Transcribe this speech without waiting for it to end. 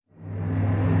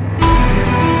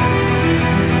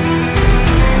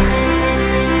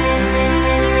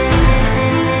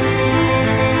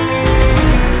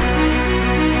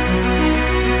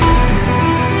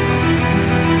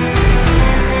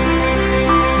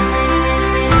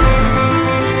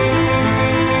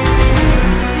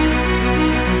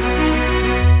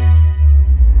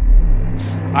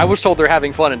I was told they're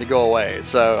having fun and to go away,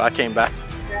 so I came back.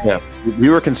 Yeah, we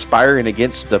were conspiring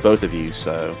against the both of you,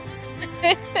 so.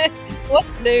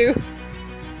 What's new?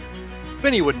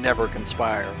 Benny would never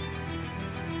conspire.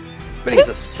 Benny's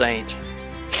a saint.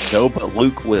 No, but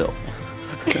Luke will.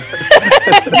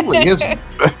 Really isn't.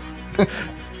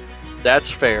 That's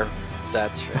fair.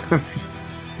 That's fair.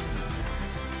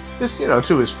 Just,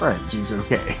 to his friends, he's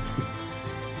okay.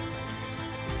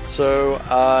 So,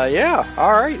 yeah,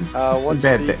 all right. What's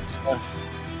Bad the? things.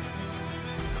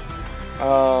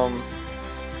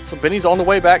 So Benny's on the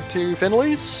way back to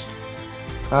Finley's.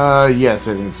 Yes,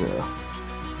 I think so.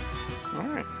 All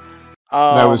right.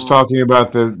 And I was talking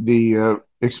about the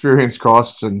experience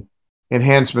costs and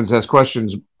enhancements has question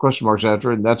marks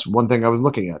after, and that's one thing I was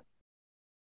looking at.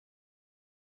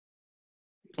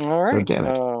 All right. So damn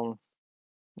it.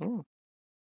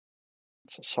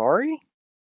 So sorry.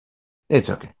 It's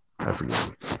okay. I forgive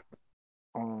you.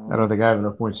 I don't think I have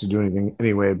enough points to do anything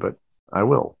anyway, but I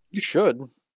will. You should.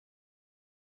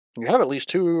 You have at least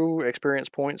 2 experience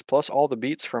points plus all the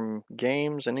beats from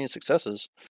games and any successes.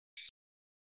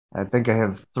 I think I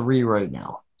have 3 right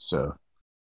now. So.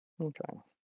 Okay.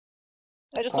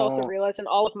 I just also realized in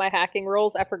all of my hacking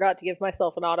rolls, I forgot to give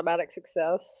myself an automatic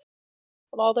success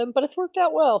on all of them, but it's worked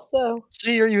out well. So.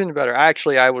 See, you're even better.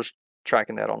 Actually, I was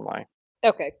tracking that on my.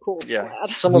 Okay, cool. Yeah, Glad.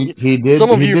 some of you. He did. Some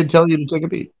of he you did tell you to take a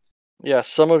beat. Yeah,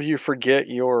 some of you forget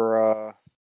your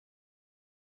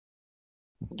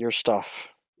stuff.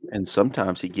 And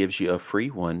sometimes he gives you a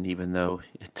free one, even though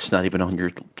it's not even on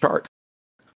your chart.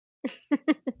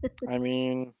 I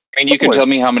mean, you can tell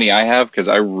me how many I have because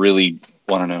I really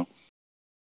want to know.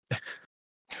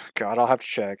 God, I'll have to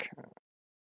check.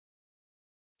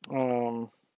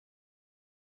 We'll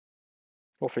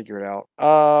figure it out.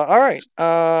 All right.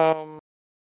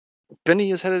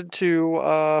 Benny is headed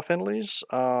to Finley's.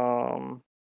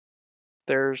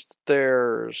 There's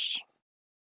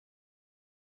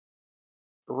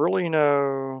really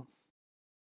no.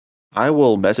 I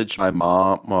will message my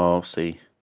mom. Well, see.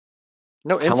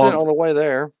 No incident on the way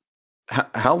there.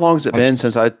 How long has it been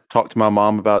since I talked to my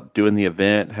mom about doing the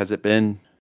event? Has it been?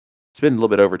 It's been a little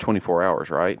bit over 24 hours,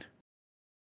 right?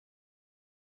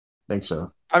 I think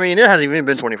so. I mean, it hasn't even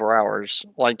been 24 hours.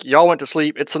 Like, y'all went to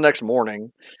sleep. It's the next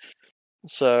morning.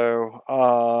 So,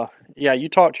 yeah, you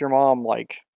talked to your mom,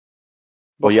 like,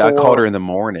 before... Well, yeah, I called her in the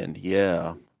morning.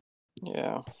 Yeah.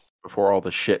 Yeah. Before all the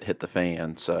shit hit the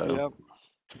fan, so...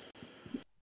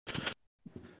 Yep.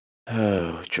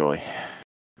 Oh, joy.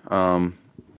 Yeah,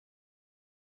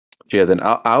 then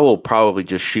I will probably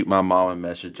just shoot my mom a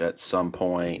message at some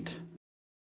point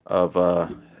of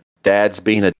Dad's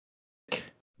being a dick.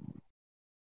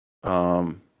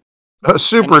 A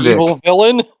super dick. Evil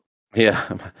villain? Yeah.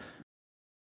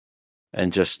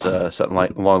 And just something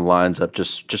like along the lines of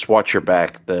just watch your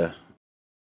back the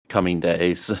coming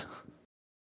days.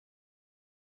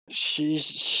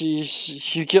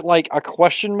 You get like a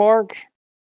question mark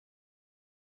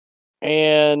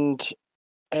and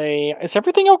is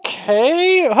everything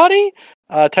okay, honey?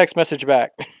 Text message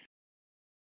back.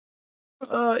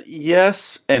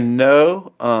 Yes and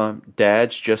no.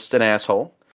 Dad's just an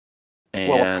asshole. And,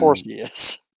 well, of course he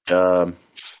is. I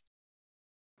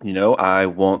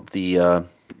want the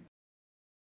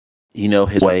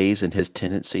his ways and his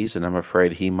tendencies, and I'm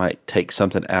afraid he might take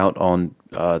something out on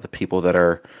the people that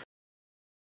are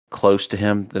close to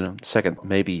him. Then second,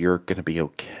 maybe you're going to be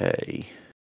okay.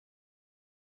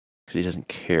 Because he doesn't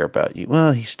care about you.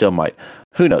 Well, he still might.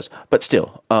 Who knows? But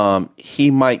still,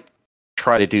 he might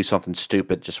try to do something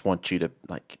stupid. Just want you to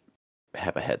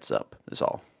have a heads up. Is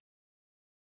all.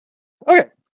 Okay.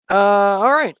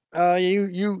 All right.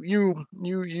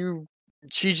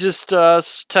 She just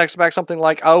texts back something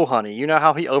like, "Oh, honey, you know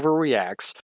how he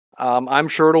overreacts. I'm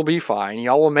sure it'll be fine.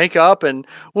 Y'all will make up, and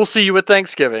we'll see you at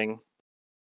Thanksgiving.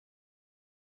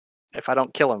 If I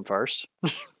don't kill him first."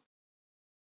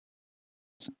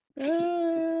 She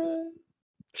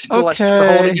still likes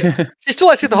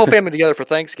to get the whole family together for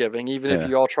Thanksgiving, even if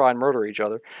you all try and murder each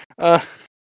other.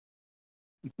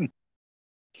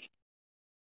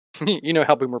 You know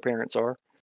how boomer parents are.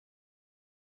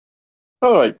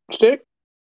 All right, Stick.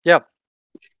 Yeah.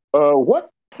 What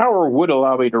power would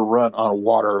allow me to run on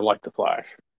water like the Flash?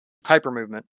 Hyper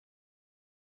movement.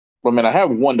 I mean, I have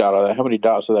 1 dot of that. How many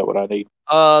dots of that would I need?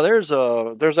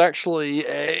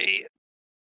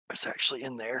 It's actually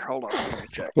in there. Hold on, let me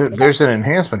check. There's an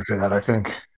enhancement for that, I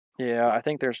think. Yeah, I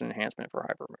think there's an enhancement for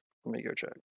hyper movement. Let me go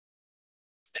check.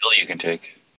 Bill, you can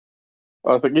take.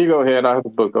 So you go ahead. I have the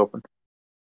book open.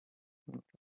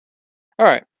 All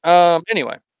right.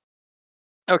 Anyway.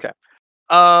 Okay.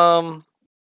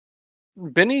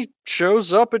 Benny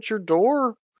shows up at your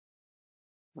door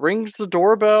rings the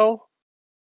doorbell.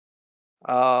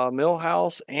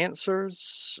 Millhouse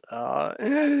answers.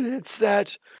 It's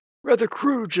that rather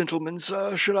crude gentleman,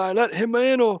 sir. Should I let him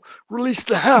in or release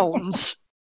the hounds?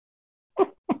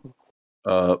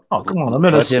 Oh, come on, I'm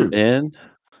in a let him suit. in.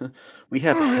 We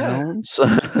have hounds.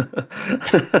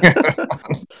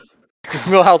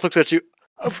 Millhouse looks at you.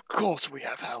 Of course we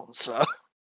have hounds, sir.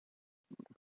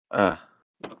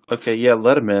 Okay, yeah,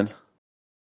 let him in.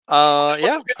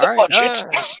 Yeah, all right.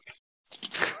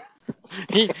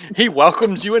 He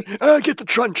welcomes you in. Get the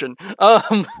truncheon.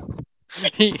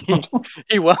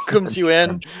 He welcomes you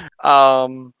in.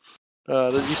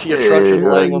 You see a truncheon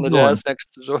laying on the desk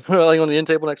next to the door, laying on the end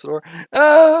table next to the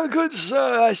door. Good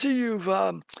sir, I see you've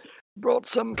brought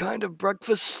some kind of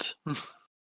breakfast.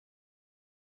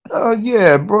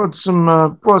 Yeah, brought some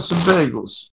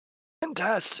bagels.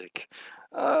 Fantastic.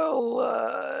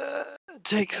 I'll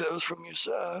take those from you,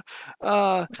 sir.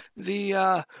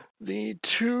 The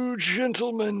two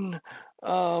gentlemen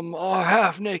are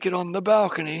half naked on the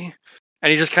balcony. And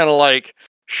he just kind of like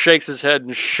shakes his head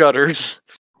and shudders.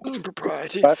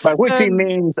 Propriety. By which he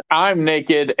means I'm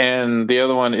naked and the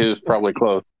other one is probably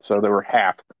clothed. So they were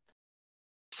half.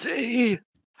 See?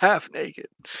 Half naked.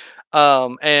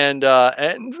 Mr.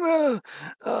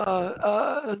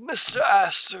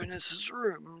 Astor in his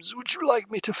rooms. Would you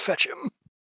like me to fetch him?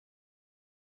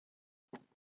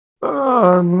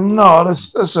 No,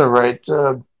 that's all right.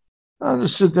 I'll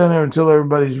just sit down there until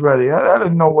everybody's ready. I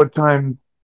didn't know what time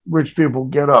rich people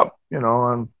get up.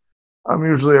 I'm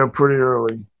usually up pretty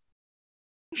early.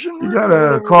 You got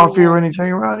a coffee or anything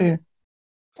around here?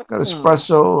 Got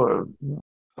espresso or?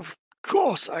 Of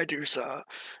course I do, sir.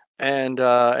 And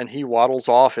he waddles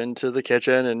off into the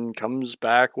kitchen and comes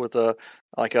back with a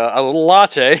little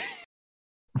latte.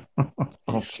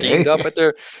 He's steamed up at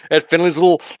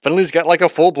Finley's got like a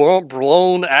full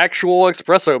blown actual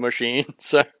espresso machine.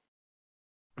 So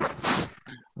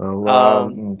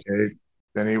okay.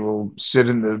 Then he will sit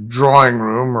in the drawing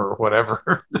room or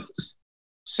whatever.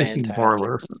 Singing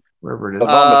parlor, wherever it is.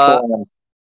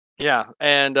 Yeah,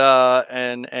 and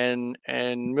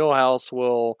Millhouse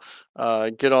will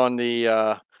get on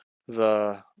the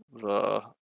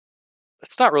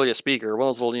it's not really a speaker. One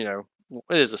of those little,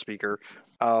 it is a speaker.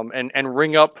 And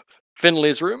ring up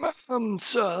Finley's room.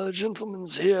 Sir, the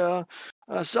gentleman's here.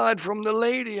 Aside from the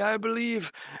lady, I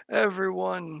believe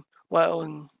everyone. Well,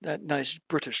 and that nice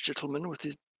British gentleman with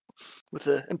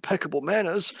the impeccable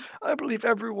manners. I believe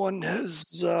everyone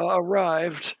has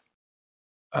arrived.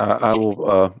 I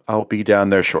will be down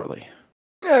there shortly.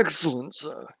 Excellent,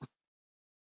 sir.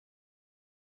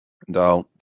 And I'll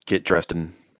get dressed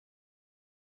and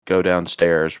go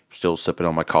downstairs, still sipping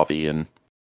on my coffee and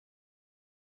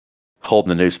holding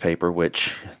the newspaper,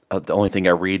 which the only thing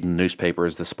I read in the newspaper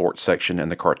is the sports section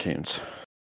and the cartoons.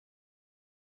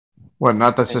 What,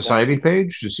 not the society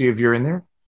page to see if you're in there?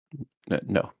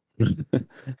 No.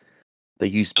 They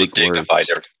use big words.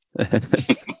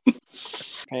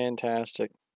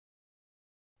 Fantastic.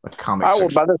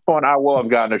 By this point, I will have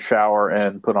gotten a shower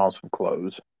and put on some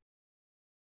clothes.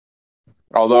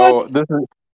 Although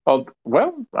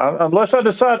unless I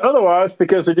decide otherwise,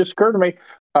 because it just occurred to me,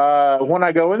 when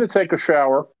I go in to take a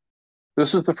shower,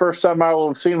 this is the first time I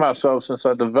will have seen myself since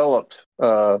I developed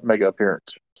Mega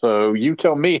Appearance. So you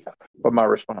tell me what my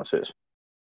response is.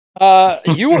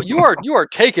 You are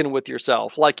taken with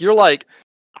yourself. Like you're like,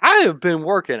 I have been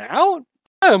working out.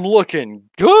 I am looking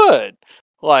good.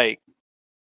 Like,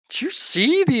 did you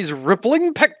see these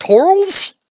rippling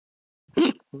pectorals?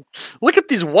 Look at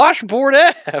these washboard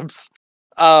abs.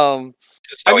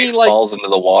 Just how he falls into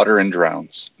the water and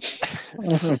drowns.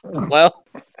 Well,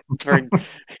 it's very.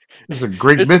 There's a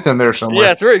Greek myth in there somewhere.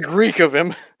 Yeah, it's very Greek of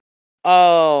him.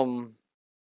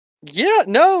 Yeah,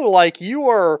 no, like you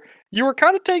were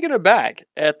kind of taken aback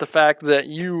at the fact that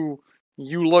you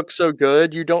look so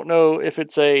good. You don't know if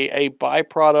it's a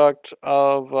byproduct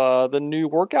of the new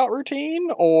workout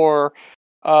routine or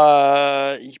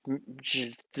the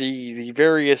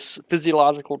various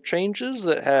physiological changes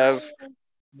that have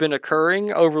been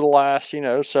occurring over the last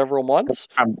several months.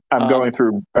 I'm going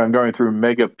through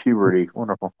mega puberty.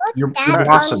 Wonderful. You're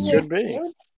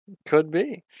blossoming. Could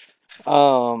be.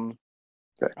 Okay.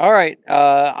 All right.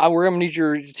 We're gonna need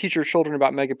you to teach your children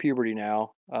about mega puberty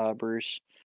now, Bruce.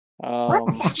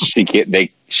 She can't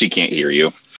hear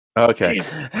you. Okay.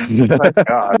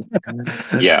 God.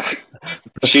 Yeah.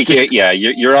 She can't. Yeah,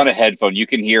 you're on a headphone. You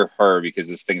can hear her because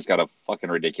this thing's got a fucking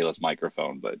ridiculous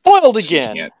microphone. But foiled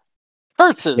again.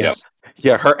 Hurts.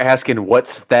 Yeah, her asking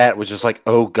what's that was just like,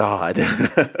 oh God.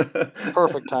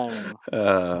 Perfect timing.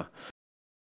 All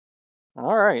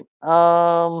right.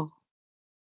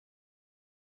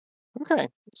 Okay.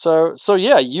 So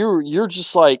yeah, you're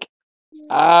just like,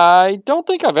 I don't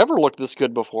think I've ever looked this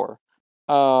good before.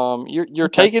 You're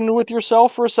Okay. taken with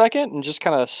yourself for a second and just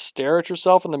kind of stare at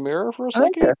yourself in the mirror for a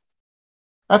second. Okay.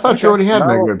 I thought Okay. you already had No.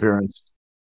 mega appearance.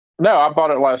 No, I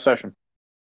bought it last session.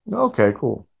 Okay,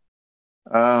 cool.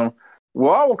 Well,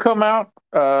 I will come out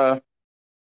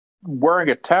wearing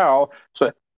a towel.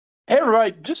 So, hey,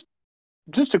 everybody, just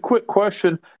a quick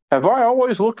question: have I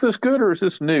always looked this good, or is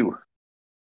this new?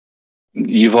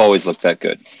 You've always looked that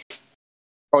good.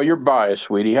 Oh, you're biased,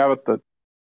 sweetie. How about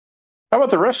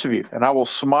the rest of you? And I will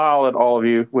smile at all of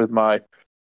you with my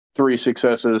 3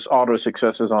 successes, auto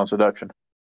successes on seduction.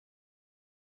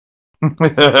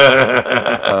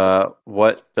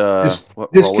 What this role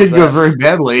could is go that? very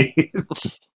badly.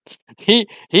 He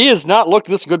has not looked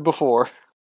this good before.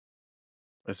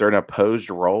 Is there an opposed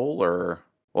role or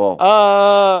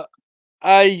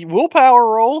A willpower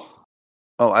roll.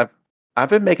 oh I've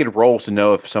been making rolls to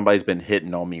know if somebody's been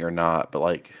hitting on me or not, but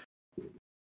like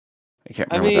I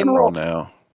can't I remember that mean, roll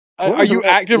now. What Are is the you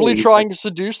roll? actively trying to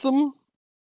seduce them?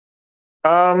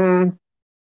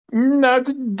 No,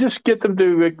 just get them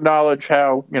to acknowledge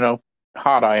how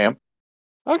hot I am.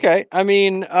 Okay. I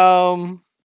mean,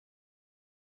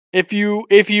 if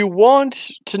you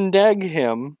want to neg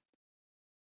him,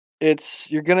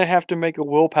 you're gonna have to make a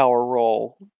willpower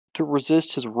roll to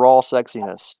resist his raw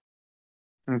sexiness.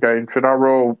 Okay, should I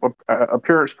roll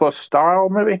appearance plus style,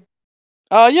 maybe?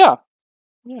 Yeah.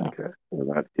 Okay,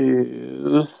 so that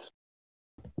is.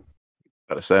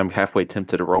 Gotta say I'm halfway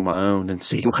tempted to roll my own and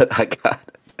see what I got.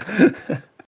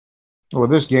 Well,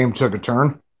 this game took a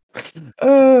turn.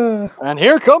 And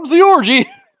here comes the orgy.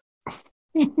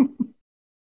 In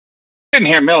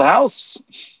here, Millhouse.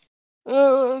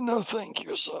 No, thank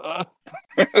you, sir.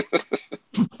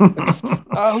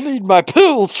 I'll need my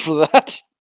pills for that.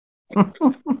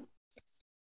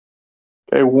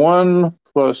 Okay, 1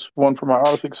 plus 1 for my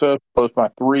auto success plus my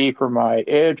 3 for my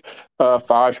edge,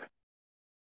 5.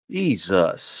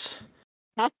 Jesus.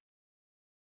 All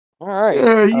right.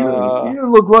 Yeah, you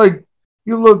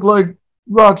look like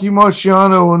Rocky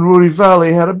Marciano and Rudy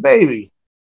Valley had a baby.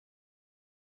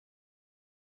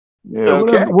 Yeah,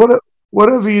 Okay.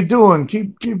 whatever you're doing,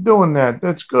 keep doing that.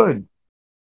 That's good.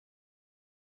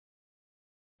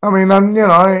 I mean, I ain't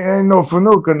no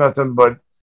Fanuc or nothing, but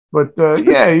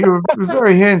yeah, you're a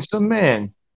very handsome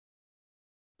man.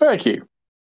 Thank you,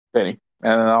 Penny.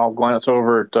 And then I'll glance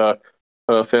over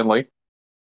at Finley.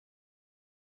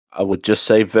 I would just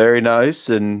say very nice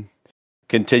and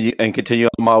continue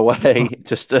on my way.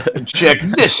 Just Check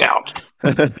this out.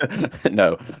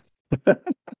 No.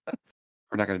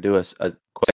 We're not going to do a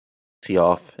sexy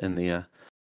off in the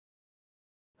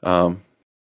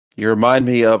you remind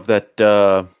me of that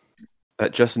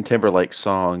Justin Timberlake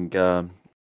song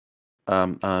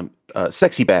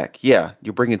Sexy Back. Yeah,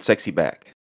 you're bringing Sexy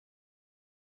back.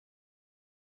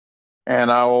 And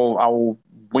I will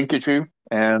wink at you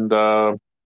and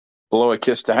blow a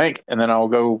kiss to Hank, and then I'll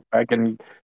go back and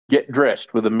get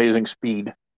dressed with amazing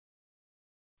speed.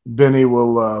 Benny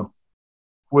will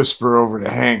whisper over to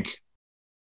Hank.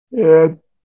 Yeah,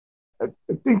 I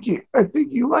think he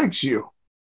likes you.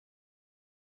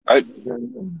 Yeah.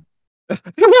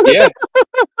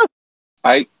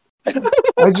 I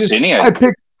just Benny,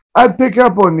 I pick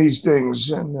up on these things,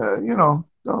 and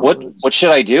what should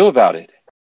I do about it?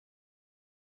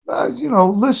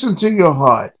 Listen to your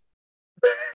heart.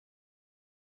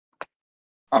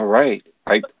 All right.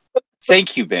 I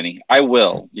thank you, Benny. I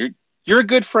will. You're a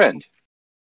good friend.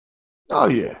 Oh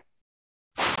yeah.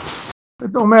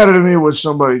 It don't matter to me what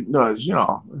somebody does.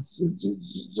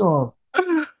 It's all.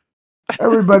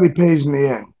 Everybody pays in the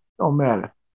end. Don't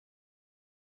matter.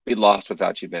 Be lost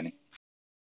without you, Benny.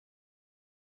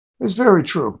 It's very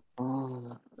true.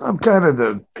 I'm kind of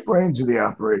the brains of the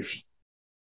operation.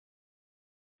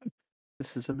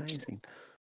 This is amazing.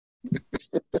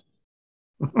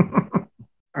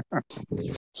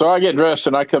 So I get dressed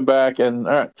and I come back and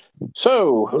all right.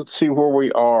 So let's see where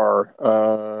we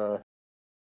are.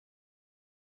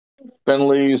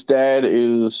 Finley's dad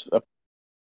is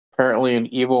apparently an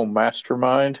evil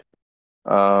mastermind.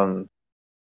 Were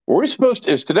we supposed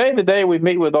to? Is today the day we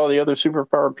meet with all the other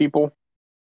superpower people?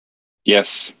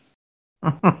 Yes.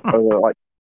 Was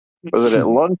it at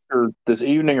lunch or this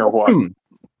evening or what?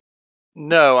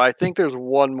 No, I think there's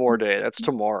one more day. That's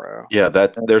tomorrow. Yeah,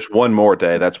 there's one more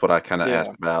day. That's what I kind of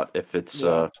asked about. If it's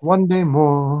one day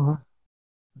more.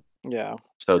 Yeah.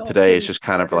 So today is just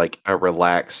kind of like a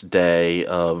relaxed day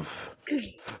of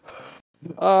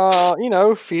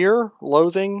fear,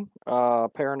 loathing,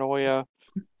 paranoia,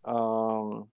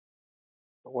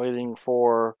 waiting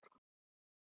for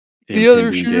the other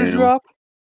Impending shoe to doom. drop?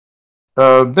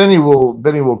 Benny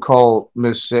will call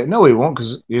Miss Sage. No, he won't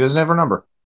because he doesn't have her number.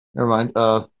 Never mind.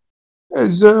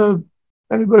 Has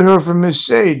anybody heard from Miss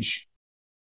Sage?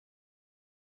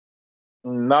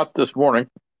 Not this morning.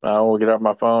 I will get out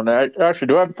my phone.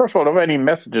 Actually, first of all, do I have any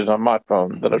messages on my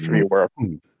phone that I should be aware of?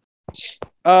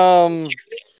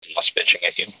 Lost bitching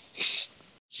at you.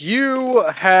 You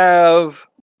have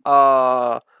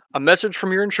a message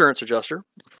from your insurance adjuster.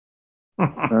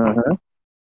 Uh-huh.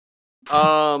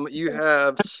 You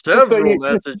have several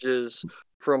messages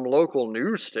from local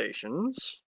news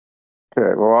stations.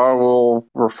 Okay, well, I will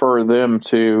refer them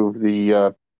to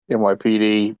the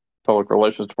NYPD Public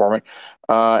Relations Department.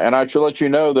 And I should let you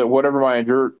know that whatever my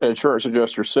insurance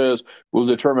adjuster says will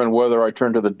determine whether I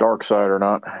turn to the dark side or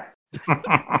not.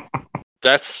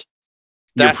 That's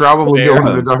You're probably fair. going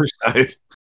to the dark side.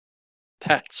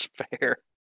 That's fair.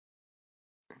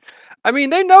 I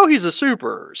mean, they know he's a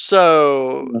super,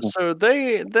 so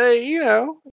they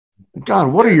God,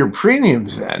 what are your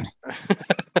premiums then?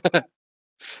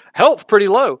 health pretty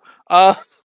low. Never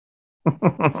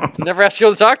has to go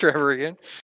to the doctor ever again.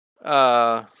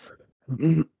 But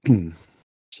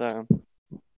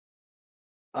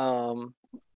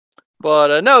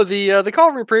no, the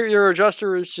call from your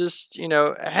adjuster is just,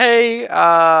 hey,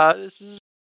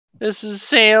 this is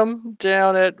Sam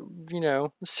down at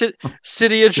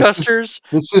City Adjusters.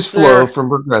 This is Flo from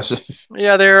Progressive.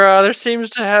 Yeah, there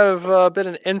seems to have been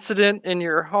an incident in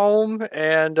your home,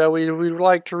 and we'd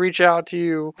like to reach out to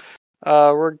you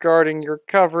regarding your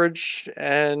coverage.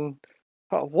 And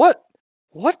what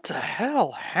the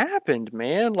hell happened,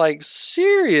 man? Like,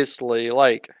 seriously,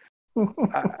 like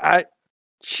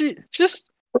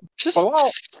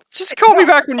just call me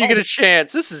back when you get a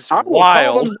chance. This is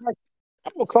wild. I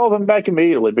will call them back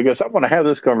immediately because I want to have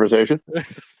this conversation.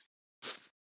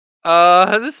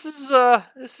 This is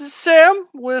Sam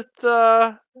with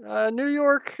New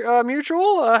York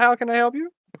Mutual. How can I help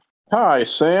you? Hi,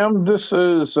 Sam. This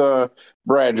is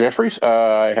Brad Jeffries.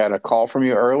 I had a call from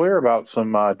you earlier about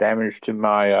some damage to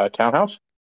my townhouse.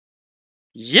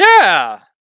 Yeah,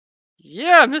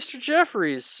 Mr.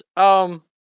 Jeffries.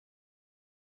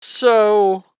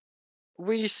 So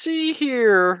we see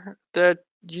here that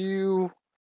you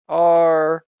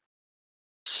are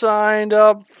signed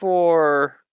up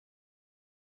for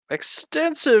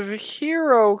extensive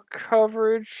hero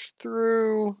coverage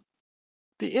through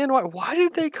the NY. Why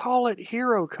did they call it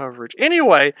hero coverage?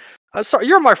 Anyway, sorry,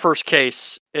 you're my first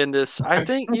case in this. I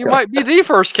think you might be the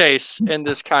first case in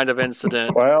this kind of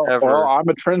incident ever. I'm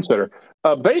a trendsetter.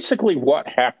 Basically, what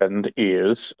happened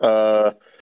is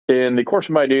in the course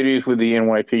of my duties with the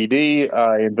NYPD,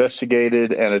 I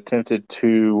investigated and attempted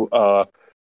to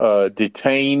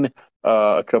detain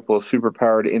a couple of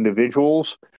superpowered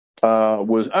individuals.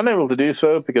 Was unable to do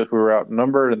so because we were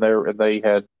outnumbered, and they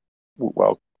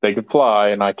could fly,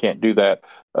 and I can't do that,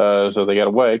 so they got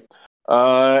away.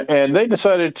 And they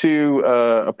decided to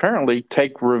apparently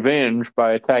take revenge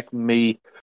by attacking me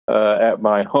at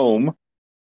my home.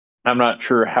 I'm not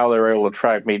sure how they were able to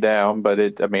track me down, but I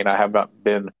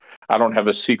don't have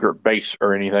a secret base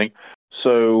or anything.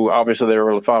 So obviously they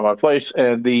were able to find my place.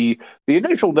 And the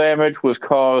initial damage was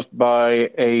caused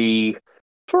by a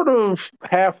sort of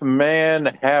half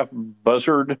man, half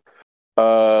buzzard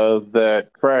that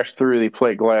crashed through the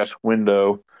plate glass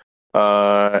window.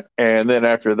 And then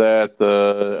after that,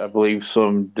 I believe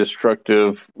some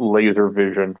destructive laser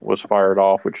vision was fired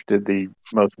off, which did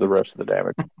most of the rest of the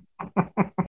damage.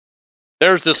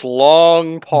 There's this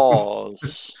long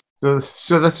pause. So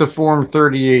that's a Form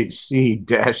 38C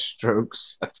dash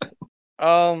strokes.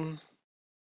 Do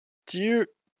you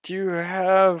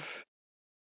have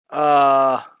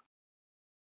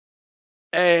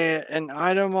an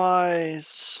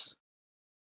itemized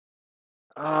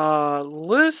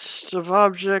list of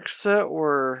objects that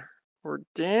were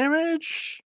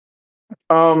damaged?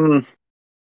 I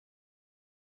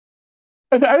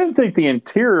didn't think the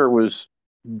interior was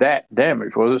that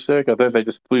damaged, was it, Sick? I think they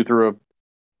just flew through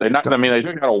they took out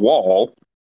a wall.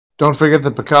 Don't forget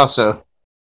the Picasso.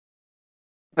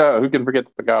 Who can forget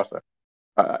the Picasso?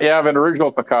 I have an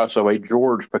original Picasso, a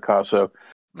George Picasso.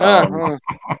 A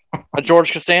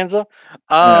George Costanza?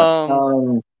 I've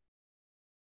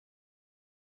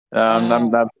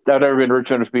never been rich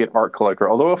enough to be an art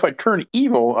collector. Although if I turn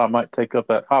evil, I might take up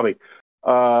that hobby.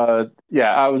 I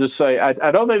would just say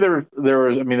I don't think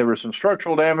there was some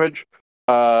structural damage.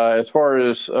 As far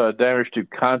as damage to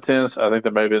contents, I think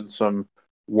there may have been some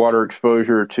water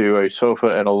exposure to a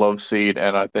sofa and a love seat,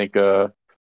 and I think a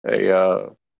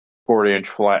 40-inch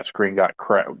flat screen got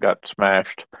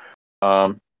smashed.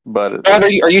 But Brad,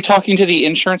 are you talking to the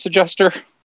insurance adjuster?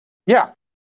 Yeah.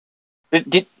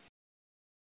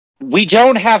 We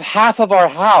don't have half of our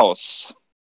house.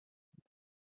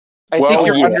 I Well, think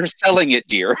you're yeah. underselling it,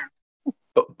 dear.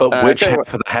 But I which tell you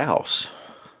half of the house?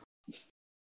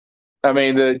 I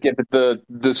mean,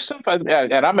 the stuff, and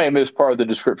I may miss part of the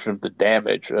description of the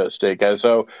damage, Stick.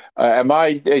 So, am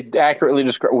I accurately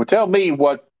describing? Well, tell me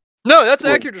what. No, that's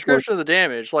an accurate description of the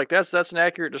damage. Like that's an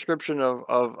accurate description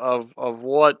of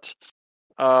what.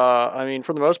 I mean,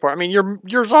 for the most part, I mean,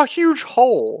 yours a huge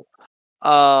hole.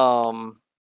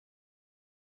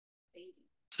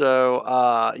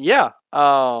 So, yeah.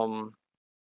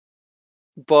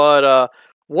 But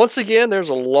once again, there's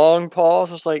a long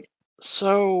pause. It's like,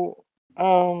 so,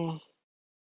 I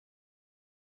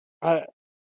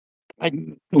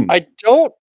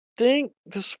don't think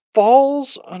this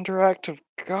falls under act of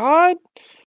God.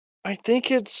 I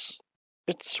think it's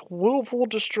willful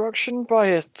destruction by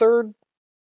a third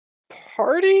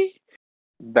party.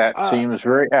 That seems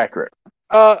very accurate.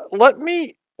 Let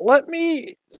me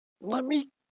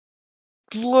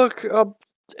look up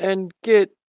and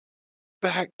get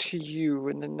back to you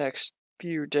in the next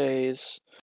few days.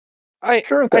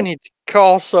 Sure I thing. need to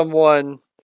call someone.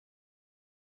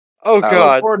 Oh I look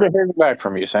God. forward to hearing back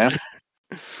from you, Sam.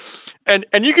 And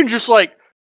you can just like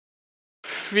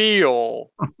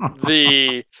feel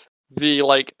the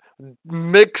like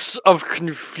mix of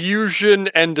confusion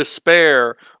and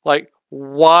despair. Like,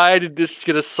 why did this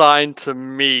get assigned to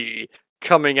me?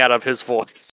 Coming out of his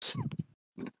voice.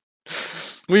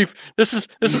 This is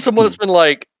someone that's been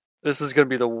like, this is gonna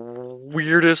be the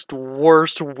weirdest,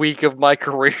 worst week of my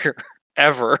career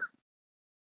ever.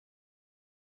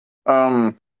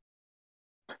 In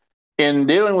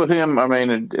dealing with him, I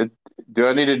mean, do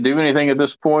I need to do anything at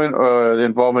this point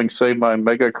involving, say, my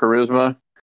mega charisma?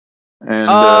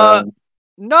 And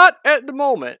not at the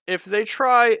moment. If they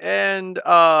try and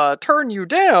turn you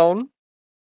down,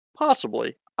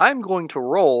 possibly. I'm going to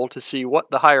roll to see what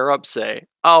the higher ups say.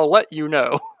 I'll let you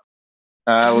know.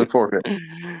 I look forward to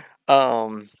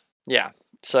it. Yeah.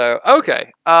 So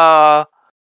okay.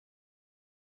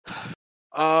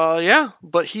 Yeah,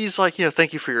 but he's like,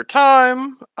 thank you for your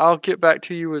time. I'll get back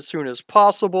to you as soon as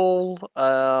possible.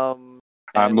 I'm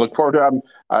looking forward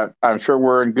to. I'm sure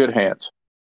we're in good hands.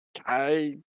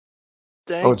 I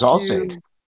Oh, it's thank Allstate. you.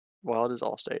 Well, it is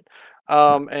Allstate.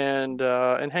 And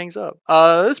hangs up.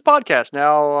 This podcast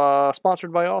now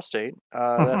sponsored by Allstate.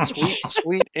 That sweet,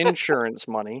 sweet insurance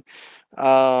money.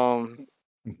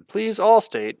 Please,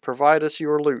 Allstate, provide us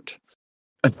your loot.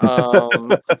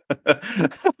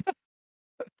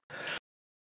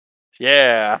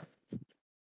 Yeah.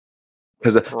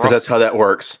 Because that's how that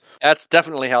works. That's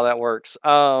definitely how that works.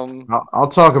 I'll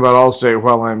talk about Allstate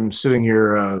while I'm sitting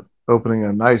here opening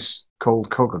a nice cold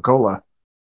Coca-Cola.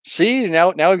 See,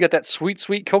 now we've got that sweet,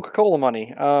 sweet Coca-Cola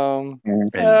money. And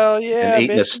Yeah,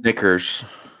 eating a basically. Snickers.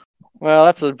 Well,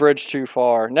 that's a bridge too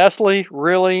far. Nestle,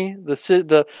 really?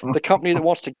 The company that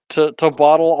wants to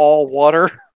bottle all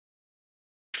water?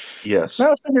 Yes.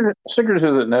 No, Snickers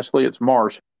isn't Nestle. It's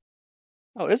Mars.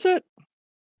 Oh, is it?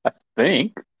 I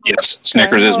think. Yes,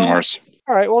 Snickers is Mars.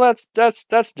 All right. Well, that's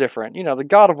different. The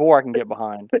God of War I can get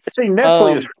behind. See,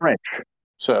 Nestle is French,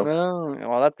 so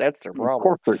well, that's their problem.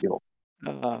 corporate deal.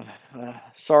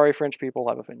 Sorry, French people,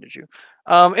 I've offended you.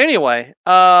 Anyway,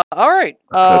 all right.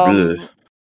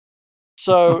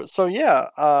 So yeah,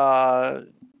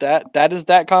 that is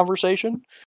that conversation.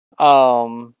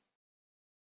 And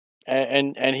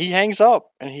he hangs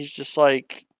up, and he's just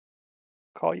like,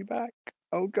 "Call you back."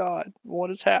 Oh God, what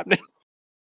is happening?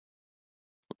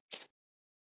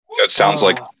 That sounds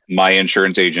like my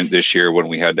insurance agent this year when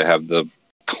we had to have the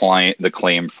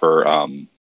claim for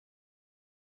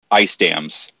ice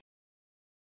dams.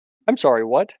 I'm sorry,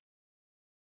 what?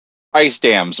 Ice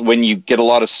dams. When you get a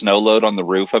lot of snow load on the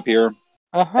roof up here,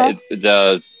 if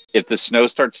the snow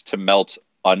starts to melt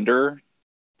under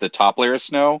the top layer of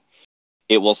snow,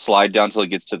 it will slide down till it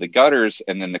gets to the gutters,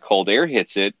 and then the cold air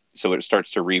hits it, so it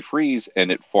starts to refreeze,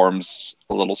 and it forms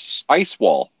a little ice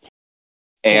wall.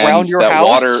 And around your that house?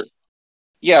 water,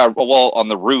 yeah, well, on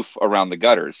the roof around the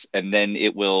gutters, and then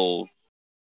it will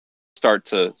start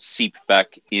to seep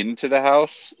back into the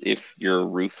house if your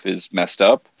roof is messed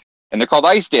up. And they're called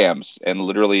ice dams. And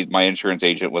literally, my insurance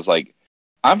agent was like,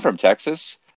 "I'm from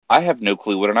Texas. I have no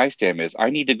clue what an ice dam is.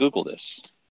 I need to Google this."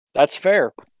 That's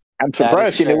fair. I'm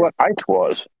surprised you knew what ice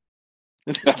was.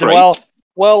 Right?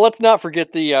 Well, let's not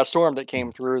forget the storm that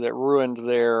came through that ruined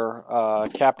their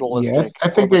capitalistic. Yeah, I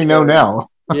think they know now.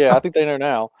 Yeah, I think they know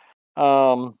now.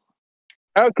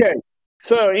 Okay.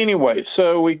 So anyway,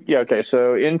 so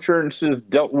insurance is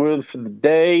dealt with for the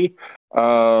day.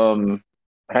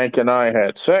 Hank and I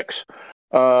had sex.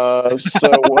 It's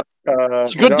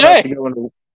a good day.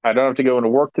 I don't have to go into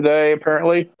work today,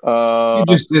 apparently. You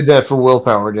just did that for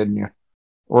willpower, didn't you?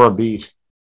 Or a beat?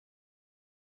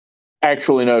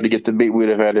 Actually, no. To get the beat, we'd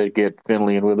have had to get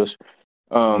Finley in with us.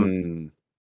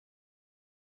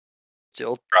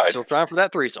 Still trying for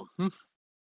that threesome.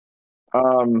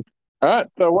 All right.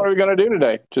 So, what are we going to do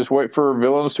today? Just wait for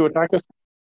villains to attack us?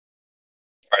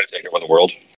 Try to take over the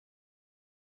world.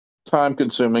 Time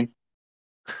consuming.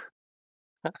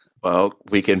 Well,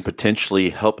 we can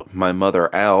potentially help my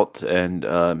mother out and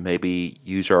maybe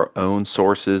use our own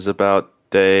sources about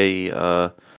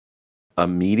a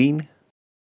meeting.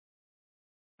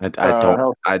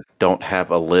 I don't have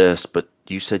a list, but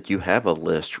you said you have a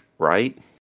list, right?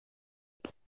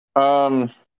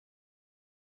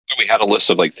 We had a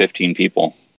list of like 15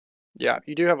 people. Yeah,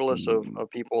 you do have a list of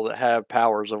people that have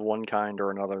powers of one kind or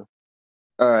another.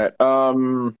 All right.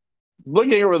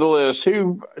 Looking over the list,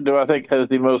 who do I think has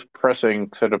the most pressing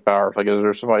set of powers? Like, is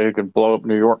there somebody who could blow up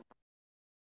New York?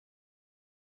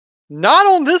 Not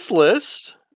on this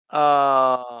list.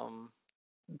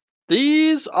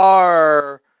 These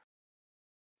are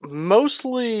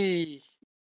mostly.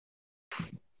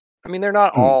 I mean, they're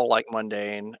not all like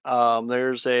mundane.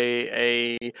 There's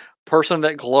a person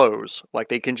that glows, like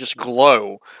they can just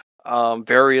glow,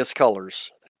 various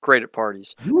colors. Great at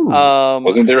parties.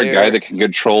 Wasn't there a guy that can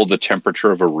control the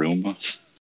temperature of a room?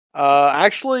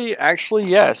 Actually,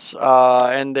 yes.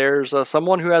 And there's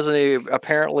someone who has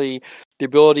apparently the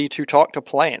ability to talk to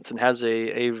plants and has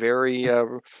a very a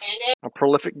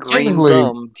prolific green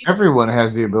thumb. Everyone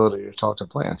has the ability to talk to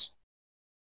plants.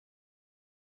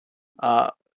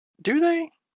 Do they?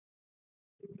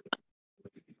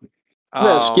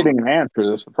 That's getting an answer.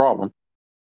 That's the problem.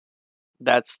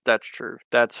 That's true.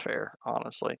 That's fair,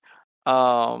 honestly.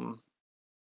 Did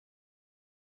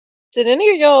any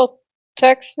of y'all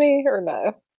text me or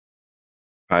no?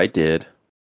 I did.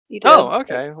 You did? Oh,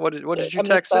 okay. What did you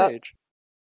text Sage?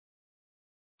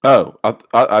 Oh,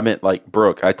 I meant like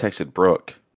Brooke. I texted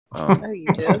Brooke. Oh, you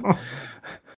did?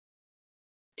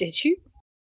 Did you?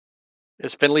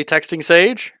 Is Finley texting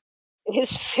Sage?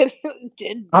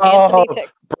 Did Anthony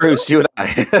text Bruce, you and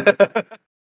I.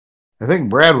 I think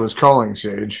Brad was calling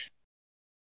Sage.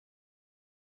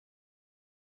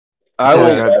 I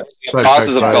was the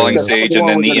process of calling Sage and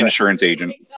then the insurance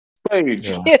agent. Sage.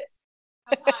 Yeah,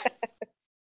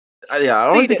 I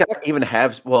don't think I even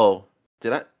have. Well,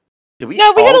 did I? Did we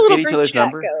No, we had a all little get each group other's chat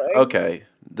number? going. Okay,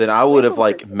 then I would have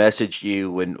like messaged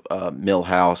you when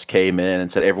Millhouse came in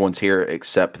and said everyone's here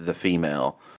except the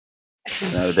female.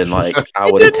 And I would have been like,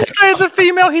 He didn't say the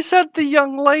female. He said the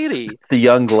young lady. The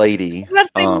young lady. Let's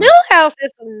say Millhouse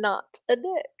is not a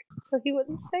dick, so he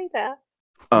wouldn't say that.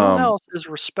 Millhouse is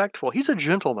respectful. He's a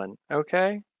gentleman.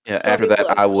 Okay. Yeah. After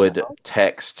that, I would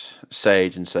text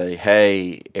Sage and say,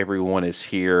 "Hey, everyone is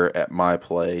here at my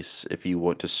place. If you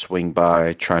want to swing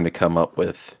by, trying to come up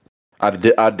with."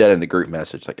 I've done in the group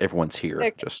message like everyone's here.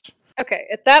 Okay.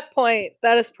 At that point,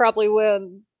 that is probably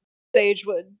when Sage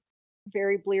would,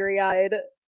 very bleary-eyed,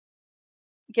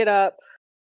 get up,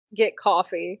 get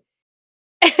coffee,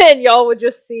 and y'all would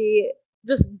just see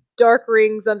just dark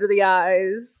rings under the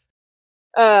eyes,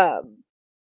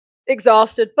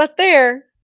 exhausted, but there,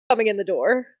 coming in the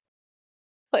door,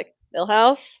 like,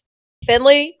 Millhouse,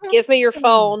 Finley, give me your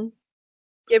phone.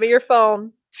 Give me your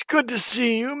phone. It's good to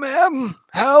see you, ma'am.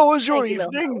 How was your Thank you,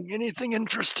 evening? Anything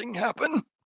interesting happen?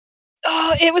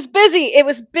 Oh, it was busy. It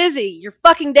was busy. Your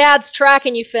fucking dad's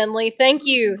tracking you, Finley. Thank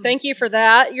you. Thank you for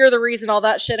that. You're the reason all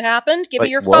that shit happened. Give me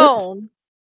your phone.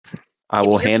 I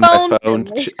will hand my phone.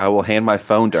 I will hand my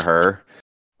phone to her,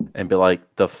 and be like,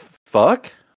 "The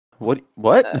fuck? What?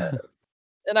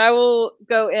 And I will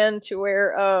go into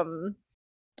where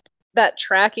that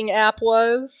tracking app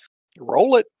was.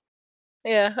 Roll it.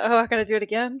 Yeah. Oh, I gotta do it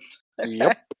again. Okay.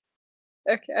 Yep.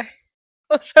 Okay.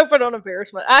 Let's hope I don't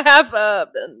embarrass my. I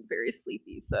have been very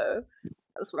sleepy, so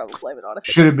that's what I would blame it on.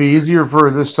 Should it be easier for her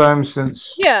this time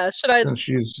since? Yeah. Should I? Since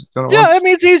she's done it Yeah, once? I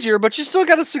mean it's easier, but you still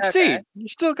got to succeed. Okay. You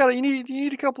still got to. You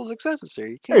need a couple of successes here.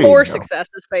 You There can't. you 4 go.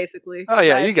 successes, basically. Oh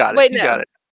yeah, you got it. Wait, you no. got it.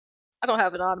 I don't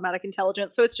have an automatic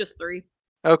intelligence, so it's just 3.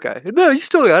 Okay. No, you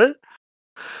still got it.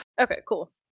 Okay,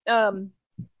 cool. And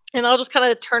I'll just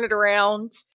kind of turn it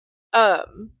around.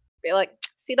 Be like,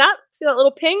 see that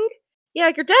little ping? Yeah,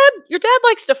 your dad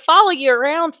likes to follow you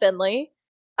around, Finley.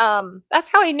 That's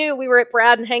how he knew we were at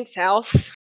Brad and Hank's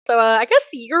house. So I guess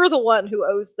you're the one who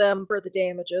owes them for the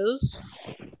damages.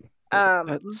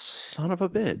 That son of a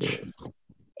bitch.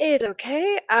 It's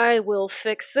okay. I will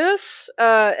fix this.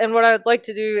 And what I would like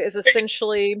to do is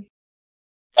essentially,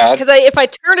 because if I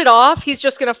turn it off, he's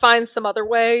just gonna find some other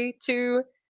way to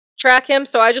track him,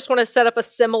 so I just want to set up a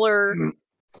similar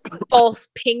false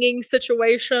pinging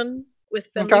situation with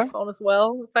Finley's phone as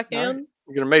well, if I can. Right.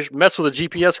 You're going to mess with the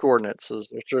GPS coordinates is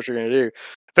what you're going to do.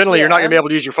 Finley, you're not going to be able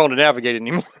to use your phone to navigate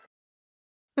anymore.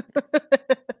 Because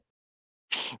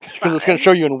it's going to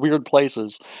show you in weird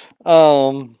places.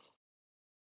 Do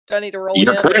I need to roll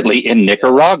You're currently in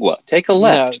Nicaragua. Take a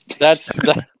left. No, that's...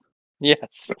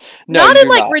 yes. No, not in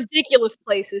ridiculous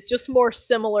places, just more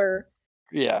similar.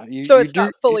 Yeah. It's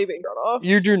not fully being run off.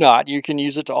 You do not. You can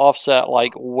use it to offset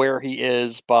like where he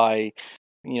is by,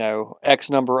 X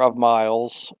number of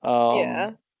miles.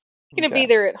 Yeah. He's gonna be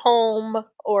there at home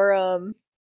or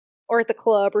at the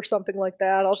club or something like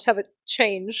that. I'll just have it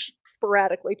change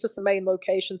sporadically to some main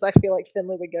locations I feel like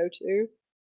Finley would go to.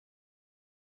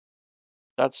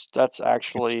 That's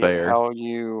actually how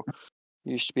you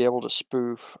used to be able to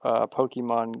spoof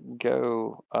Pokemon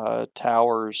Go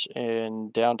towers in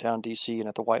downtown DC and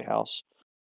at the White House,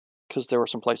 because there were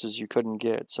some places you couldn't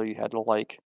get, so you had to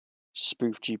like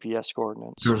spoof GPS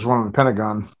coordinates. There was one in the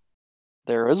Pentagon.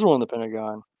 There is one in the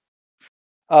Pentagon.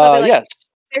 Yes.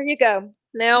 There you go.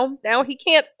 Now he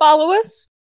can't follow us.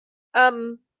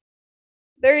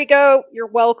 There you go. You're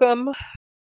welcome.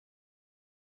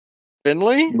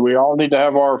 Finley? Do we all need to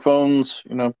have our phones,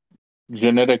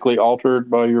 genetically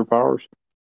altered by your powers?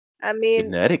 I mean,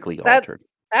 genetically altered.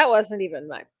 That wasn't even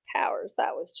my powers.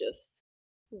 That was just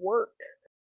work.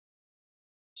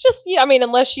 It's just,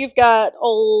 unless you've got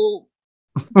old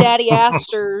Daddy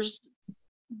Astor's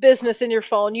business in your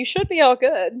phone, you should be all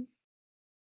good.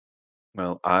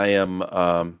 Well, I am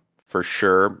for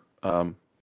sure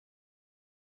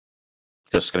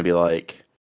just going to be like,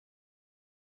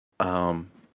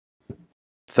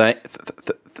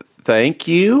 thank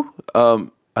you.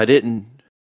 I didn't.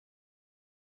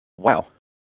 Wow.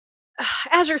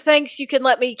 As your thanks, you can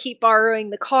let me keep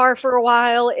borrowing the car for a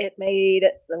while. It made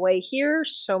the way here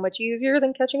so much easier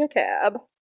than catching a cab.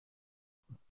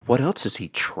 What else is he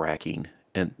tracking?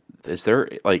 And is there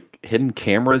like hidden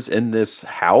cameras in this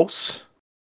house?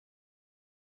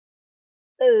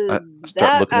 I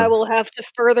will have to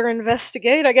further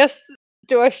investigate. I guess.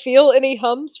 Do I feel any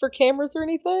hums for cameras or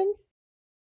anything?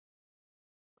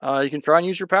 You can try and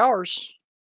use your powers.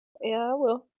 Yeah, I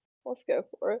will. Let's go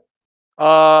for it.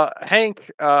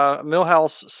 Hank,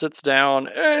 Milhouse sits down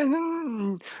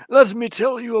and let me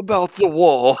tell you about the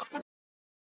war.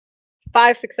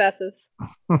 5 successes.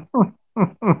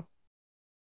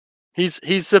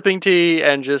 He's sipping tea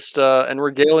and just and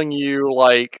regaling you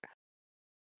like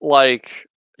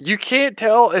you can't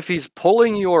tell if he's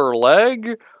pulling your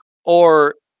leg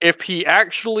or if he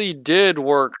actually did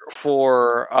work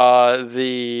for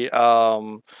the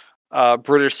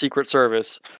British Secret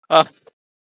Service.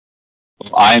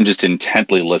 I am just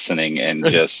intently listening and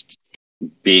just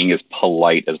being as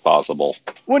polite as possible.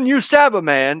 When you stab a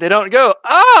man, they don't go,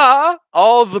 ah!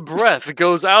 All the breath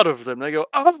goes out of them. They go,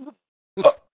 ah!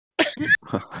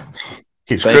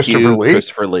 He's Thank you,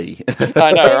 Christopher Lee.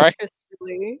 I know, right? Christopher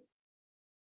Lee.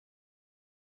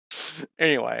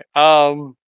 Anyway,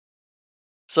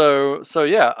 so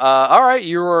yeah, all right.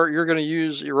 You're gonna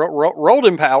use your rolled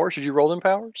in powers. Did you roll in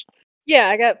powers? Yeah,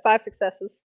 I got 5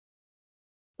 successes.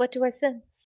 What do I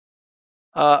sense?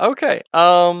 Okay.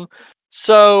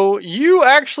 So you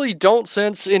actually don't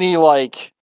sense any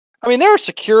there are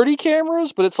security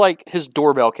cameras, but it's like his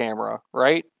doorbell camera,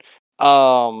 right?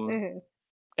 And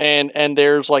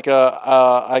there's like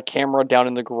a camera down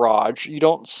in the garage. You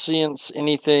don't sense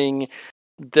anything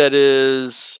that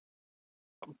is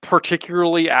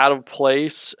particularly out of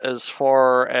place as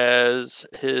far as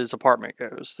his apartment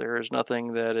goes. There is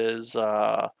nothing that is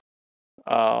that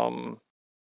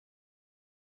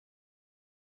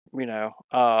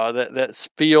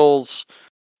feels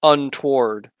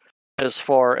untoward as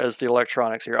far as the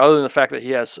electronics here, other than the fact that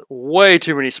he has way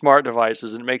too many smart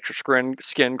devices and it makes your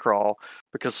skin crawl,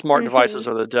 because smart devices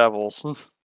are the devils.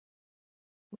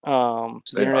 The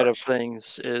Internet of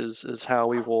Things is how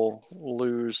we will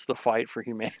lose the fight for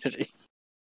humanity.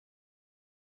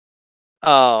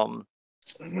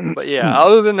 But yeah,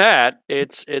 other than that,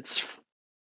 it's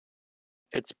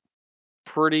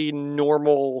pretty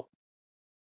normal.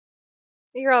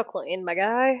 You're all clean, my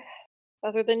guy.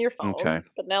 Other than your phone. Okay.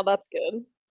 But now that's good.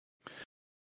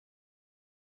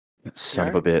 Son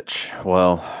of a bitch.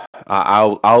 Well,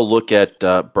 I'll look at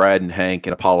Brad and Hank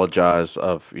and apologize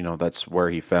that's where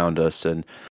he found us, and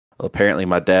apparently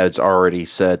my dad's already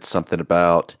said something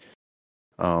about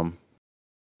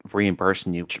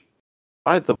reimbursing you.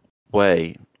 By the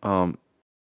way,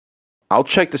 I'll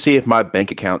check to see if my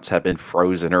bank accounts have been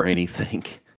frozen or anything.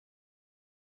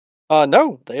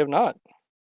 No, they have not.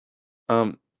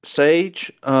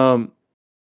 Sage,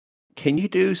 can you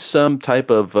do some type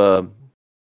of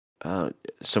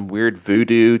some weird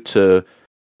voodoo to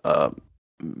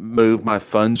move my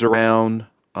funds around?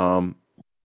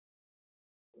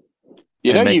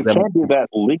 You and know, make you them. can't do that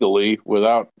legally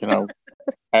without,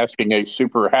 asking a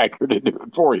super hacker to do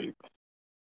it for you.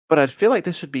 But I feel like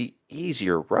this would be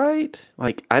easier, right?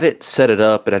 Like I didn't set it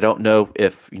up, and I don't know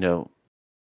if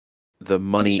the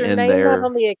money Is your in name there. not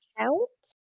on the account?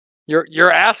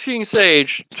 You're asking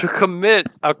Sage to commit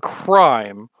a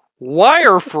crime,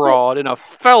 wire fraud, and a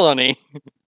felony,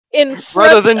 In rather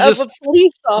front than of just a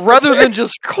police officer. rather than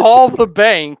just call the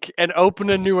bank and open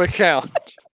a new account.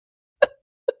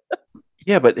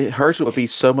 Yeah, but hers would be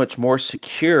so much more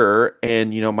secure,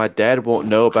 and my dad won't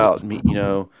know about me.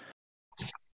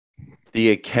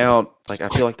 The account. Like I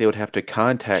feel like they would have to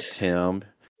contact him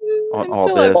on all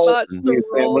Until I this. botched And, the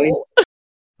Finley? roll.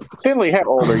 Finley, how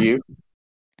old are you?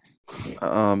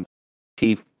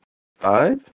 T5,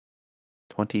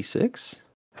 26.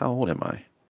 How old am I?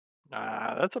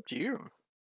 That's up to you.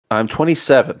 I'm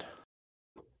 27.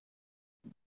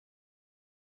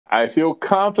 I feel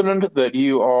confident that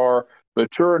you are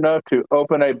mature enough to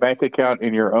open a bank account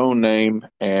in your own name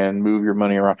and move your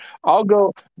money around. I'll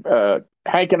go.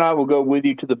 Hank and I will go with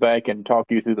you to the bank and talk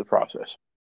you through the process.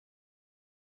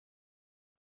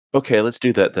 Okay, let's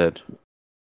do that then.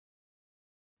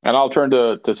 And I'll turn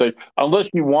to say, unless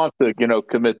you want to,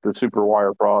 commit the super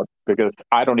wire fraud, because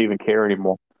I don't even care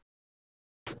anymore.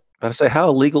 I say, how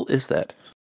illegal is that?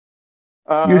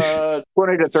 20 to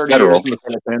 30 Federal. years in the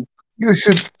Philippines.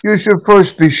 You should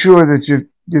first be sure that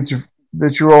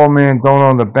your old man don't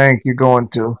own the bank you're going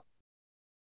to.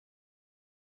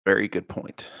 Very good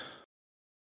point.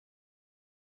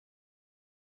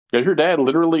 Does your dad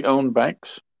literally own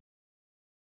banks?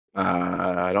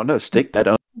 I don't know. Stick that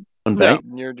on No, bank.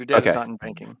 your dad is Okay. not in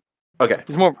banking. Okay.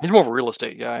 He's more of a real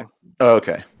estate guy.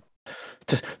 Okay.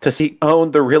 Does he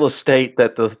own the real estate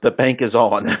that the bank is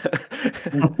on?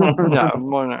 No,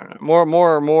 more.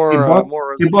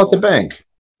 He bought the bank.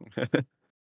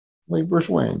 Like Bruce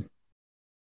Wayne.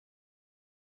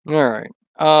 All right.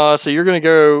 So you're gonna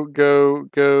go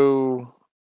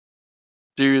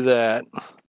do that.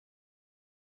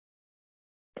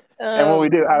 And when we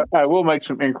do, I will make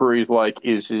some inquiries like,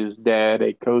 is his dad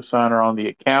a co-signer on the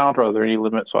account? Are there any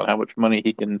limits on how much money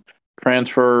he can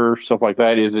transfer? Stuff like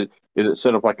that. Is it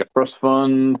set up like a trust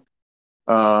fund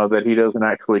that he doesn't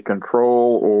actually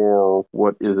control, or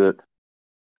what is it?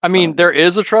 I mean, there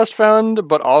is a trust fund,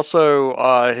 but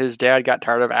also his dad got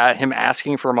tired of him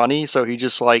asking for money, so he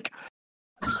just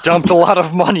dumped a lot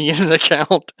of money in an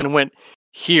account and went,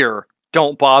 "Here,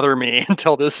 don't bother me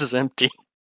until this is empty."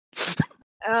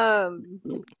 How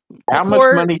much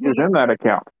money is in that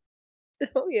account?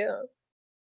 Oh yeah.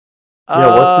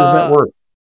 Yeah, what's his net worth?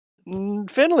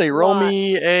 Finley, roll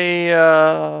me a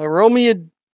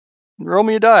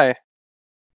die.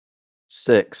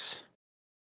 6.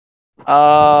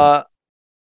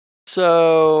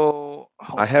 So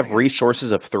I have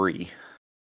resources of 3.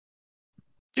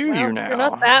 Do you now? You're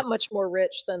not that much more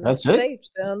rich than That's it? Sage,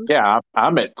 then. Yeah,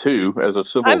 I'm at 2 as a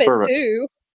civil I'm servant. at 2.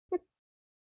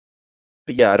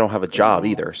 But yeah, I don't have a job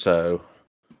either, so.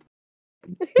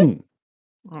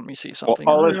 Let me see something.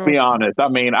 Well, let's be honest. I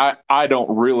mean, I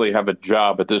don't really have a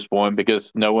job at this point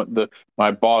because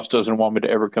my boss doesn't want me to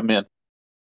ever come in.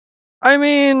 I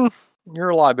mean, you're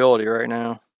a liability right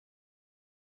now.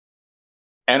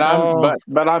 And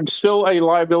but I'm still a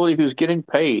liability who's getting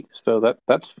paid, so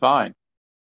that's fine.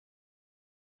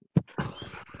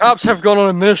 Cops have gone on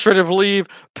administrative leave,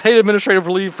 paid administrative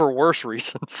leave for worse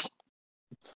reasons.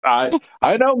 I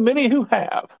know many who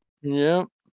have. Yeah.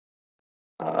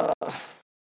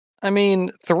 I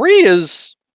mean, 3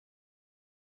 is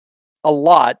a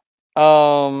lot.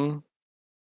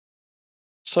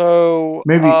 So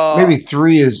Maybe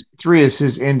 3 is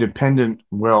his independent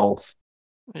wealth.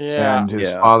 Yeah. And his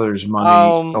father's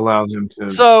money allows him to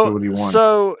do what he wants.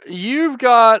 So you've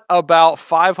got about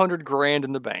 $500,000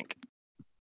 in the bank.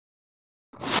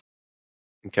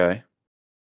 Okay.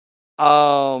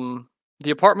 The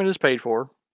apartment is paid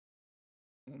for.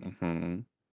 Mm-hmm.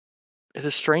 It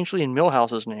is strangely in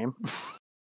Millhouse's name.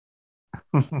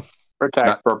 For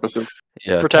tax purposes.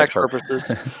 Yeah. For tax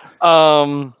purposes.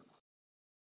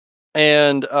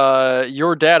 And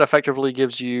your dad effectively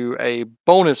gives you a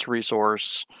bonus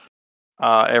resource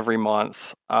every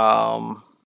month.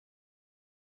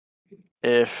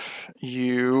 If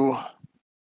you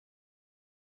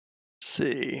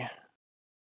see,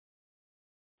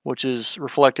 which is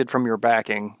reflected from your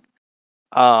backing.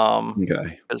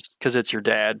 Okay. Because it's your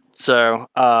dad. So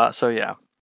yeah.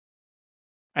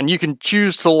 And you can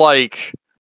choose to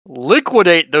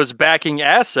liquidate those backing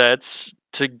assets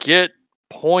to get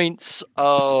points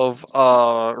of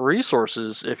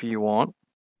resources if you want.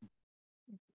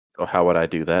 So how would I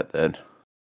do that then?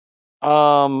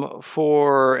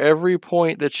 For every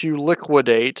point that you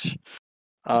liquidate,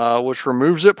 which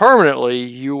removes it permanently,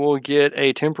 you will get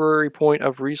a temporary point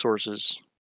of resources.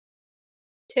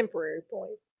 Temporary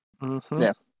point. Mm-hmm.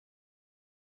 Yeah.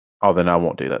 Oh, then I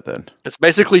won't do that then. It's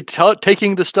basically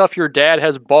taking the stuff your dad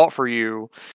has bought for you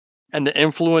and the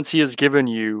influence he has given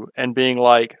you and being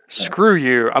like, screw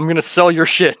you, I'm going to sell your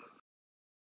shit.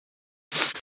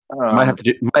 Might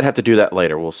have to do that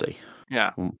later. We'll see.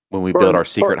 Yeah. When we build our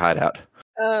secret hideout.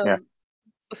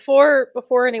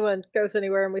 Before anyone goes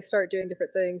anywhere and we start doing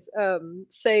different things,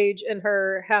 Sage in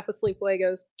her half asleep way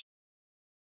goes,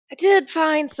 I did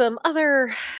find some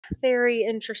other very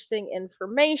interesting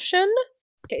information,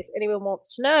 in case anyone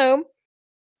wants to know.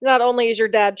 Not only is your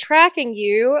dad tracking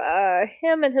you,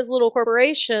 him and his little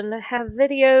corporation have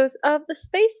videos of the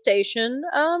space station,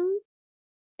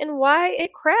 and why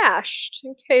it crashed,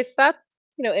 in case that,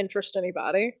 interests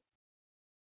anybody.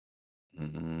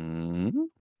 Mm-hmm.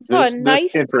 So a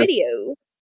nice video.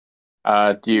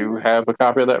 Do you have a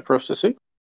copy of that for us to see?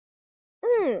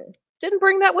 Didn't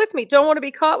bring that with me. Don't want to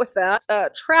be caught with that.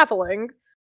 Traveling.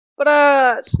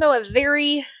 But, Snow, a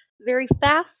very, very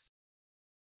fast,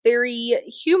 very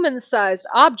human-sized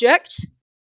object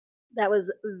that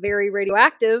was very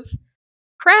radioactive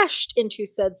crashed into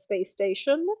said space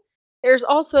station. There's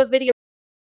also a video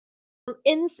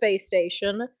in space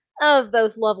station of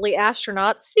those lovely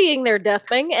astronauts seeing their death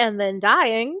ring and then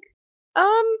dying.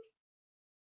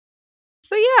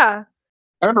 So yeah.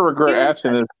 I'm gonna regret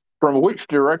asking this. From which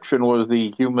direction was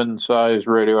the human-sized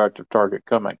radioactive target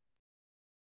coming?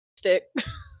 Stick.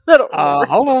 I don't remember.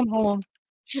 Hold on.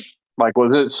 Like,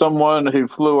 was it someone who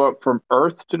flew up from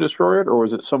Earth to destroy it, or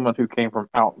was it someone who came from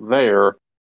out there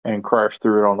and crashed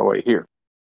through it on the way here?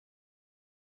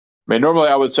 I mean, normally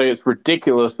I would say it's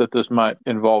ridiculous that this might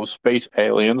involve space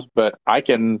aliens, but I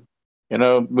can,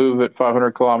 move at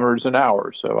 500 kilometers an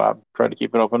hour, so I try to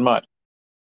keep an open mind.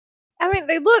 I mean,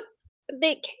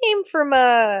 they came from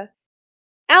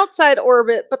outside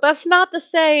orbit, but that's not to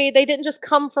say they didn't just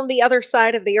come from the other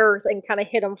side of the Earth and kind of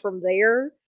hit them from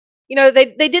there.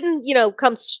 They didn't,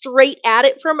 come straight at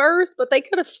it from Earth, but they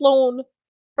could have flown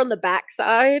from the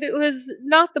backside. It was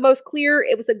not the most clear.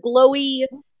 It was a glowy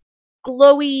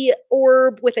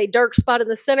orb with a dark spot in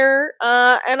the center,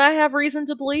 and I have reason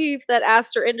to believe that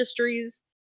Aster Industries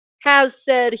has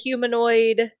said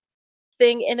humanoid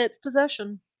thing in its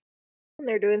possession. And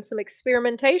they're doing some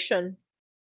experimentation.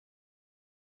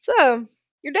 So,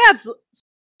 your dad's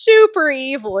super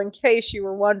evil, in case you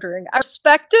were wondering. I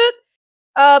respect it,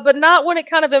 but not when it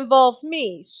kind of involves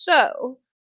me. So,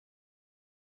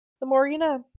 the more you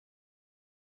know.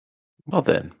 Well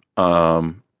then,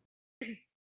 I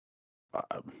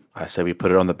say we put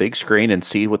it on the big screen and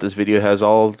see what this video has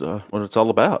what it's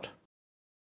all about.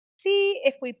 See,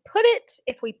 if we put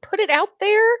it out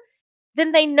there,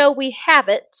 then they know we have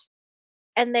it,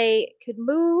 and they could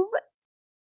move.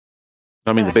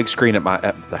 I mean, the big screen at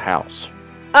the house.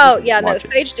 Oh yeah, no.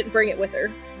 Sage didn't bring it with her.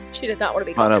 She did not want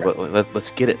to be. I know, but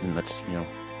let's get it and let's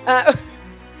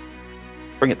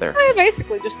bring it there. I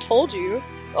basically just told you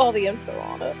all the info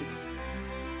on it.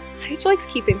 Sage likes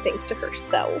keeping things to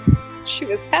herself. She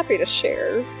was happy to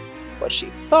share what she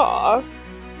saw,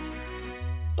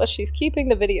 but she's keeping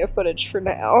the video footage for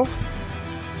now.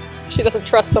 She doesn't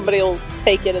trust somebody will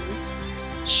take it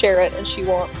and share it, and she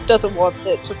doesn't want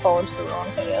it to fall into the wrong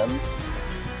hands.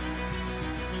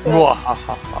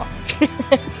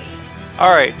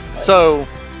 Alright, so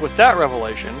with that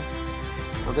revelation,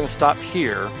 we're going to stop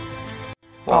here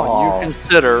while you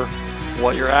consider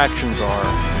what your actions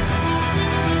are.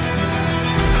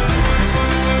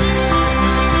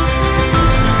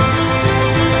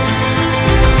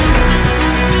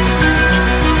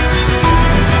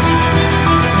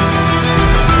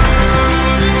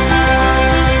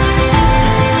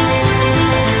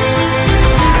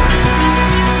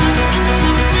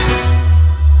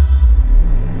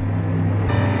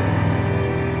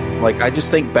 I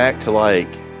just think back to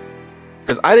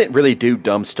because I didn't really do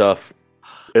dumb stuff,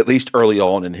 at least early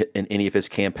on in any of his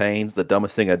campaigns. The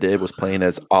dumbest thing I did was playing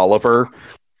as Oliver,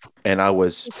 and I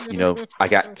was, I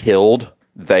got killed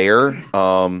there.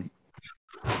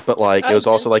 But it was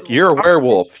also you're a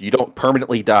werewolf, you don't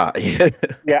permanently die.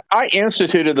 Yeah, I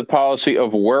instituted the policy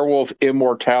of werewolf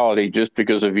immortality just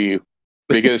because of you.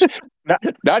 Because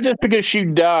not just because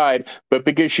you died, but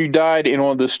because you died in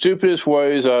one of the stupidest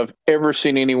ways I've ever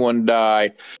seen anyone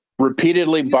die,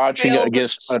 repeatedly botching it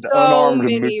against an unarmed.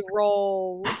 Many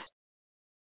roles.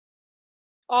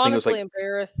 Honestly, like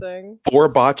embarrassing. 4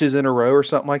 botches in a row or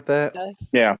something like that. Yes.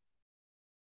 Yeah.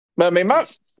 But I mean, my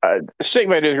Stig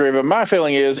may disagree, but my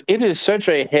feeling is it is such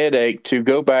a headache to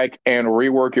go back and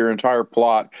rework your entire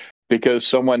plot because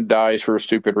someone dies for a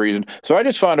stupid reason. So I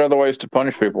just find other ways to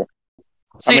punish people.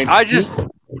 See, I just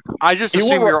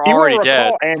assume you're already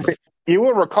dead. You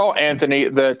will recall, Anthony,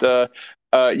 that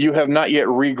you have not yet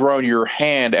regrown your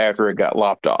hand after it got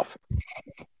lopped off.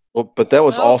 Well, but that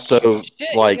was also shit,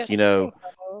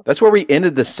 that's where we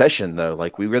ended the session, though.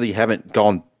 Like, we really haven't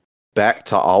gone back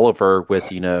to Oliver with,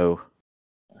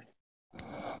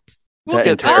 that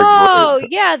entire group.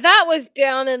 Yeah, that was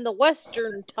down in the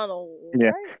western tunnel. Yeah,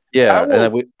 right? Yeah, and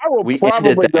then we I will we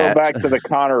probably ended go that. back to the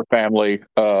Connor family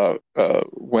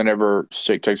whenever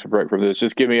Stick takes a break from this.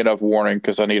 Just give me enough warning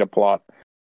because I need a plot.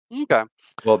 Okay.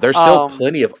 Well, there's still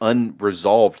plenty of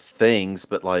unresolved things,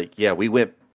 but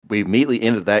we immediately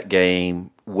ended that game,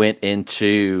 went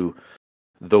into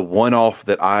the one-off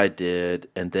that I did,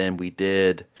 and then we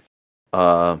did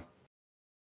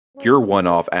your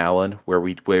one-off, Alan,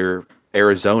 where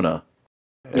Arizona.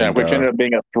 Yeah, And, which ended up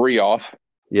being a 3-off.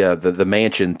 Yeah, the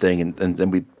mansion thing, and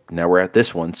then now we're at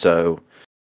this one, so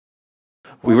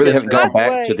we really haven't gone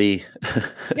back to the.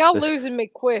 Y'all losing me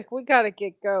quick. We gotta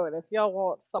get going if y'all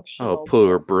want functional. Oh,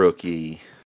 poor Brookie.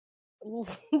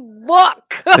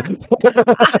 Look,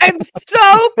 I'm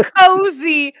so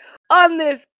cozy on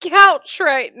this couch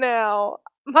right now.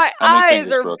 My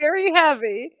eyes are very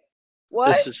heavy.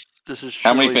 What? This is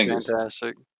How many truly fingers?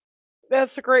 fantastic.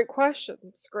 That's a great question.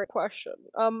 It's a great question.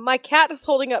 My cat is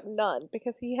holding up none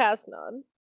because he has none.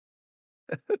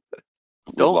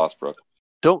 We lost Brooke.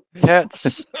 Don't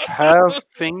cats have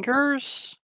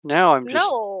fingers? Now I'm just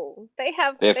No, they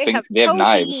have They have toe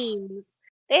knives. beans.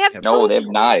 They have No, toe they have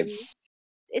beans. knives.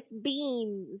 It's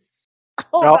beans.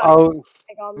 no,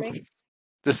 Hang on me.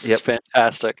 This is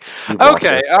fantastic. You've lost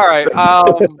Okay, her. all right.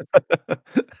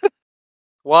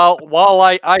 While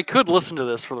I could listen to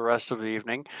this for the rest of the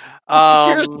evening,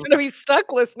 You're just gonna be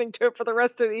stuck listening to it for the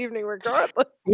rest of the evening, regardless.